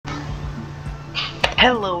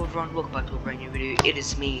Hello everyone, welcome back to a brand new video. It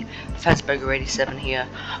is me, Fredbears 7 here.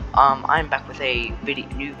 I'm back with a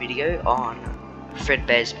new video on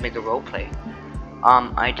Fredbears Mega Roleplay.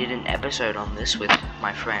 I did an episode on this with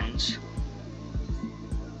my friends,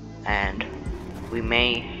 and we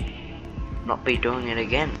may not be doing it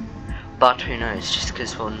again, but who knows, just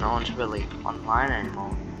because no one's really online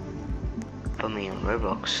anymore for me on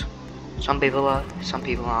Roblox. Some people are, some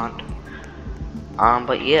people aren't.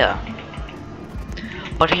 But yeah.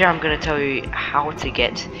 But here I'm going to tell you how to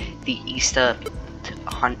get the Easter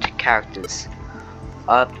hunt characters.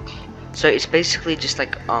 So it's basically just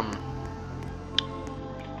like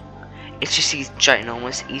it's just these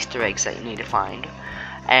ginormous Easter eggs that you need to find,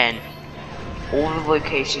 and all the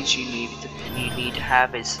locations you need to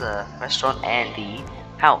have is the restaurant and the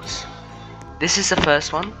house. This is the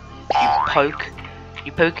first one.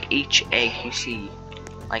 You poke each egg you see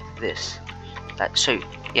like this. So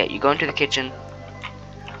yeah, you go into the kitchen.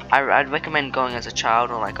 I'd recommend going as a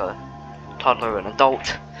child, or like a toddler, an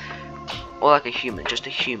adult, or like a human, just a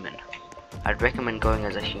human. I'd recommend going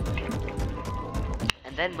as a human.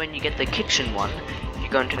 And then when you get the kitchen one, you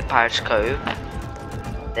go into the Pirate's Cove.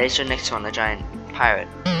 There's your next one, a giant pirate.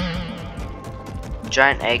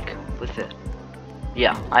 Giant egg with the,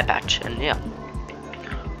 eye patch, and yeah.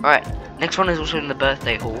 Alright, next one is also in the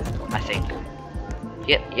birthday hall, I think.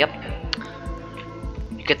 Yep.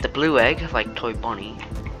 You get the blue egg, like Toy Bonnie.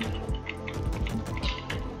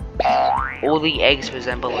 All the eggs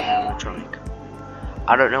resemble an animatronic.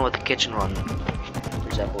 I don't know what the kitchen one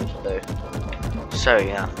resembles though. So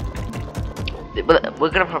yeah. But we're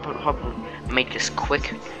gonna probably make this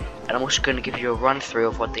quick, and I'm also gonna give you a run through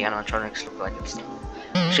of what the animatronics look like and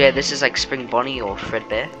stuff. So yeah, this is like Spring Bonnie or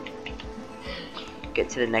Fredbear. Get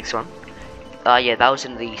to the next one. Yeah, that was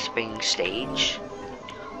in the spring stage.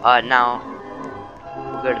 Now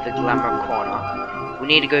we'll go to the glamour corner. We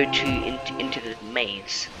need to go into the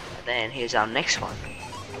maze. Then here's our next one.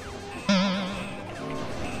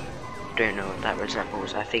 Don't know what that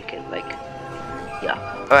resembles. I think it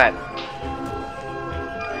alright.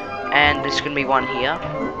 And there's gonna be one here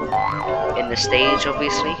in the stage,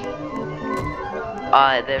 obviously.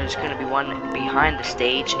 There's gonna be one behind the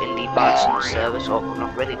stage in the parts and service, or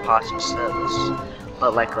not really parts and service,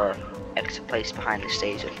 but like a extra place behind the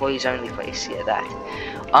stage, employees only place. Yeah, that.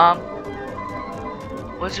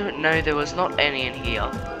 Was it? No, there was not any in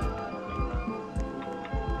here.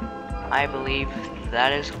 I believe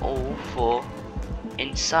that is all for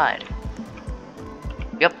inside.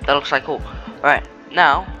 Yep, that looks like all. Alright,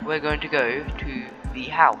 now we're going to go to the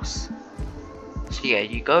house. So yeah,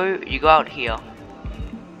 you go out here.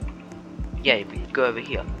 Yeah, you go over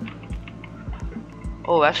here.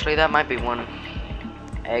 Oh, actually that might be one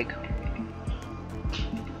egg.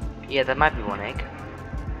 Yeah, that might be one egg.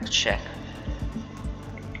 Let's check.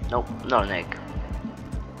 Nope, not an egg.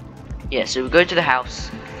 Yeah, so we go to the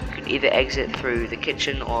house. You can either exit through the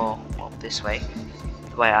kitchen or this way.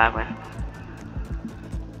 The way I went.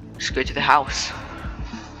 Just go to the house.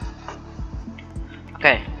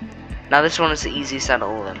 Okay. Now this one is the easiest out of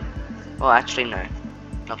all of them. Well, actually no.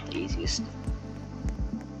 Not the easiest.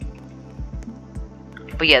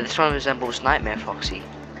 But yeah, this one resembles Nightmare Foxy.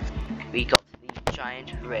 We got the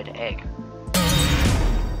giant red egg.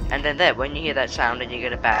 And then there, when you hear that sound and you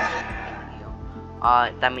get a bag,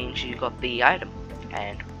 that means you got the item,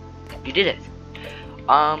 and you did it.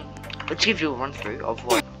 Let's give you a run through of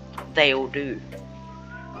what they all do.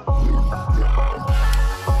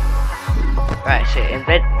 Right, so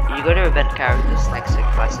you go to event characters, next to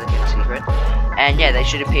classic and secret, and yeah, they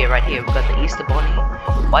should appear right here. We've got the Easter Bunny,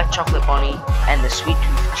 White Chocolate Bunny, and the Sweet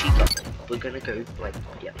Tooth Chica. We're gonna go like,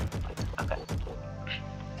 yeah, okay.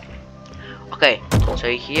 Okay,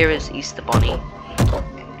 so here is Easter Bunny.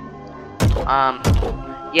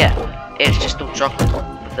 Yeah, it's just all chocolate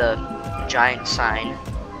with a giant sign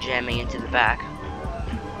jamming into the back,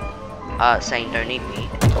 saying "Don't eat me,"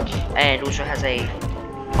 and also has a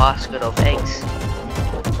basket of eggs.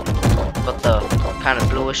 Got the kind of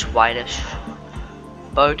bluish, whitish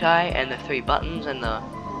bow tie, and the 3 buttons, and the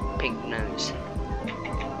pink nose.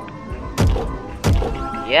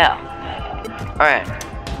 Yeah. Alright.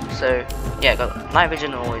 So yeah, got night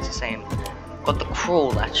vision always the same. Got the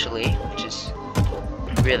crawl actually, which is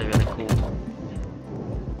really cool.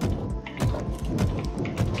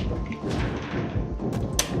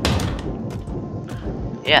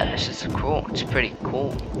 Yeah, this is the crawl. It's pretty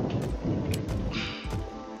cool.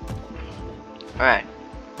 Alright.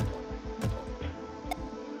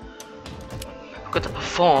 Got the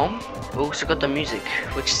perform. We also got the music,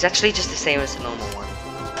 which is actually just the same as the normal one.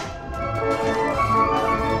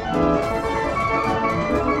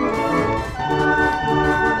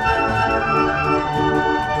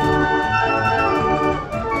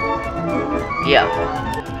 Yeah.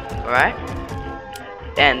 Alright.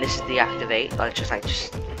 And this is deactivate,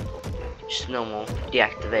 just normal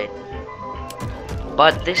deactivate.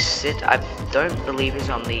 But this sit I don't believe is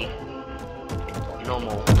on the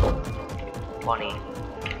normal Bonnie.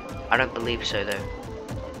 I don't believe so though.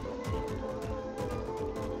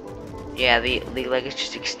 Yeah, the leg is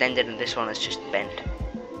just extended and this one is just bent.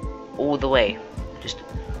 All the way. Just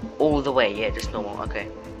all the way, yeah, just normal, okay.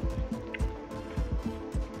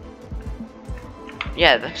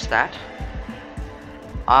 Yeah, that's that.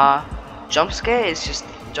 Jump scare is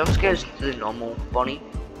the normal Bonnie.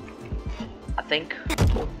 I think.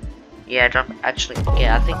 Yeah, jump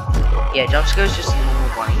scare is just the normal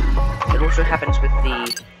Bonnie. It also happens with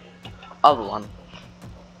the other one.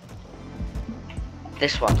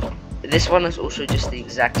 This one is also just the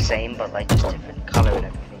exact same, but like just different color and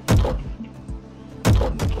everything.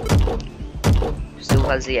 Still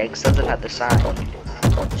has the eggs, doesn't have the sign.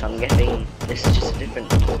 So I'm guessing this is just a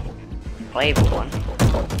different flavor one.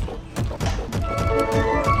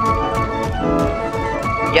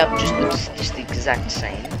 Yep, just the exact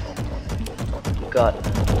same. We got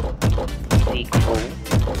the crawl.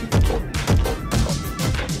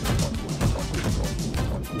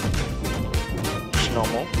 Just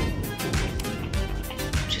normal.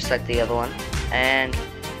 Just like the other one. And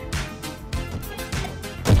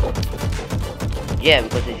yeah,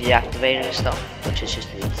 we've got the deactivator and stuff, which is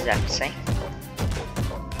just the exact same.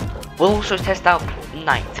 We'll also test out the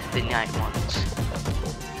night ones.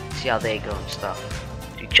 See how they go and stuff.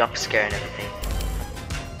 Do jump scare and everything.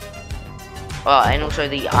 Oh, and also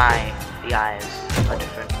the eyes are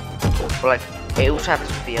different. But like, it also happens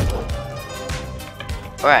with the other one.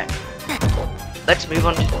 Alright. Let's move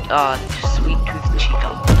on to Sweet Tooth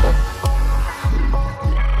Cheetah.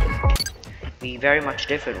 The very much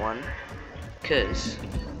different one. Cause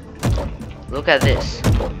look at this.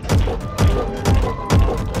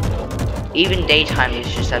 Even daytime is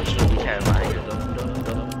just absolutely terrifying.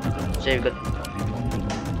 So you've got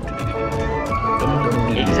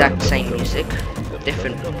the exact same music,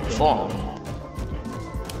 different form.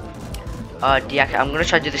 I'm gonna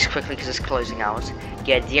try to do this quickly because it's closing hours.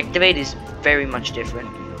 Yeah, deactivate is very much different.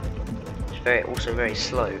 It's also very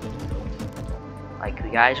slow. Like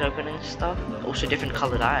the eyes opening and stuff. Also different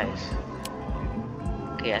colored eyes.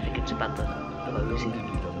 Okay, I think it's about the closing.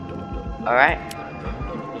 Alright.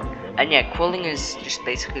 And yeah, crawling is just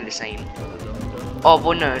basically the same. Oh,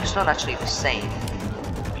 well no, it's not actually the same.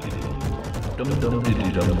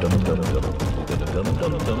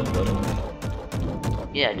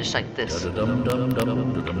 Yeah, just like this.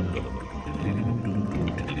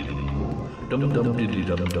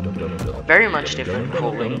 Very much different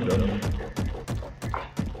crawling.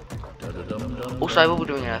 Also, I will be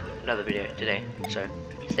doing another video today, so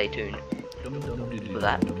stay tuned for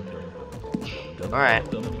that. Alright,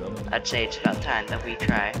 I'd say it's about time that we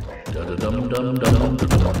try to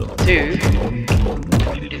do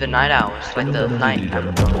the night hours, like the night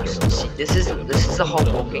animatronics. This is the whole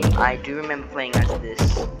walking. I do remember playing as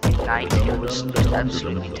this at night. It was just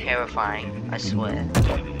absolutely terrifying, I swear.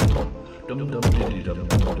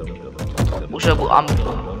 Also,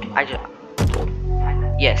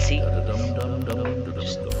 yeah, see?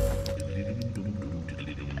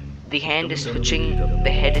 The hand is twitching, the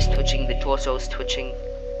head is twitching, the torso is twitching.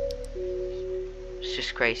 It's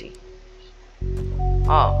just crazy.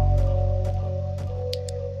 Oh.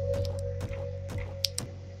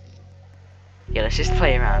 Yeah, let's just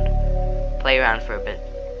play around. Play around for a bit.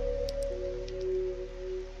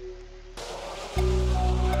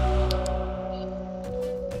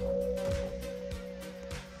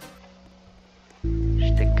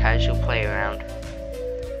 Just a casual play around.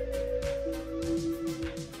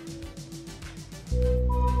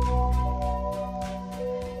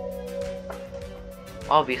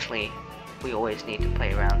 Obviously, we always need to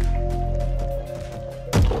play around.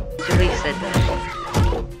 Somebody said that.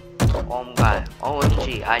 Oh my god.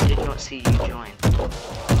 OMG, I did not see you join.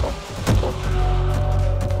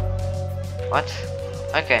 What?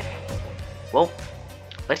 Okay. Well,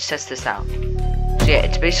 let's test this out. So yeah,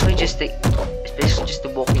 it's basically just the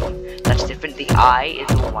walking that's different. The eye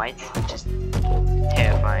is all white, which is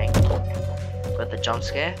terrifying. Got the jump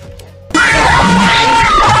scare.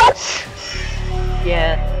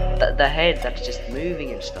 Yeah, the head that's just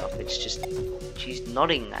moving and stuff. It's just she's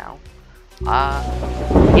nodding now.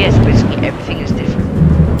 Yes, basically everything is different.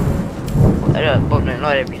 Well, no,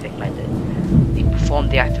 not everything. Like the perform,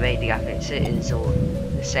 deactivate, it's all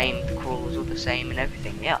the same. The crawl is all the same and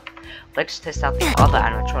everything. Yeah. Let's test out the other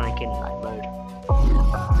animatronic in night mode.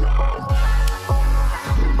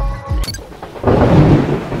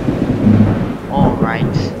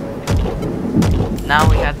 Alright.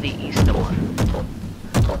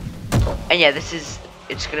 yeah,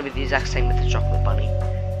 it's gonna be the exact same with the chocolate bunny.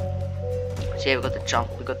 So yeah, we got the jump,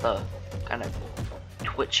 we got the kind of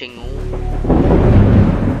twitching,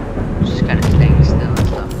 just kind of staying still and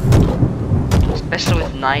stuff. Especially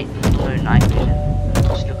with night vision.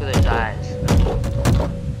 Just look at those eyes.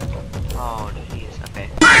 Oh jeez, okay.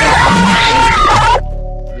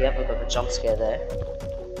 Yep, we got the jump scare there.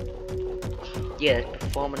 Yeah,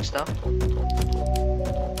 performance stuff.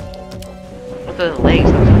 Look at the legs,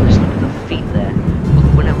 just look at the feet there.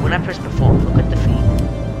 Look, when I press perform, look at the feet.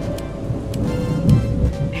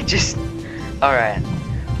 It just... Alright,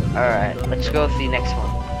 let's go with the next one.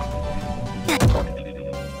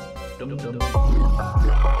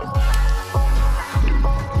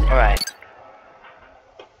 Alright.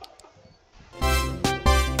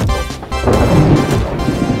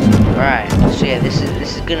 Alright, so yeah, this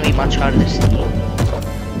is gonna be much harder to see.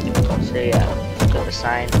 So yeah, look at the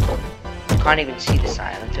sign. You can't even see the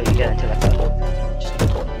sign until you get into like just a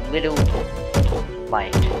little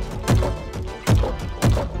light.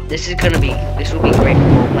 This will be great for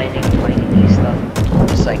role playing and playing these stuff.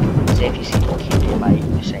 Just like, say if you see a kid by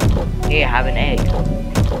just saying, "Hey, have an egg.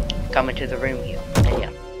 Come into the room here," and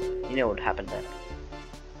yeah, you know what happened then.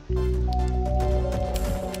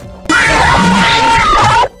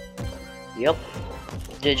 Yep,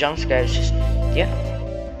 the jump scare is just, yeah.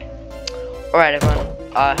 Alright everyone,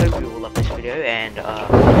 I hope you all loved this video, and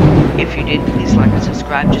if you did, please like and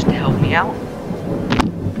subscribe just to help me out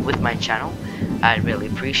with my channel. I'd really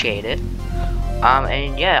appreciate it.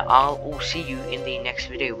 And yeah, I'll see you in the next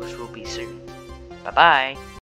video, which will be soon. Bye bye.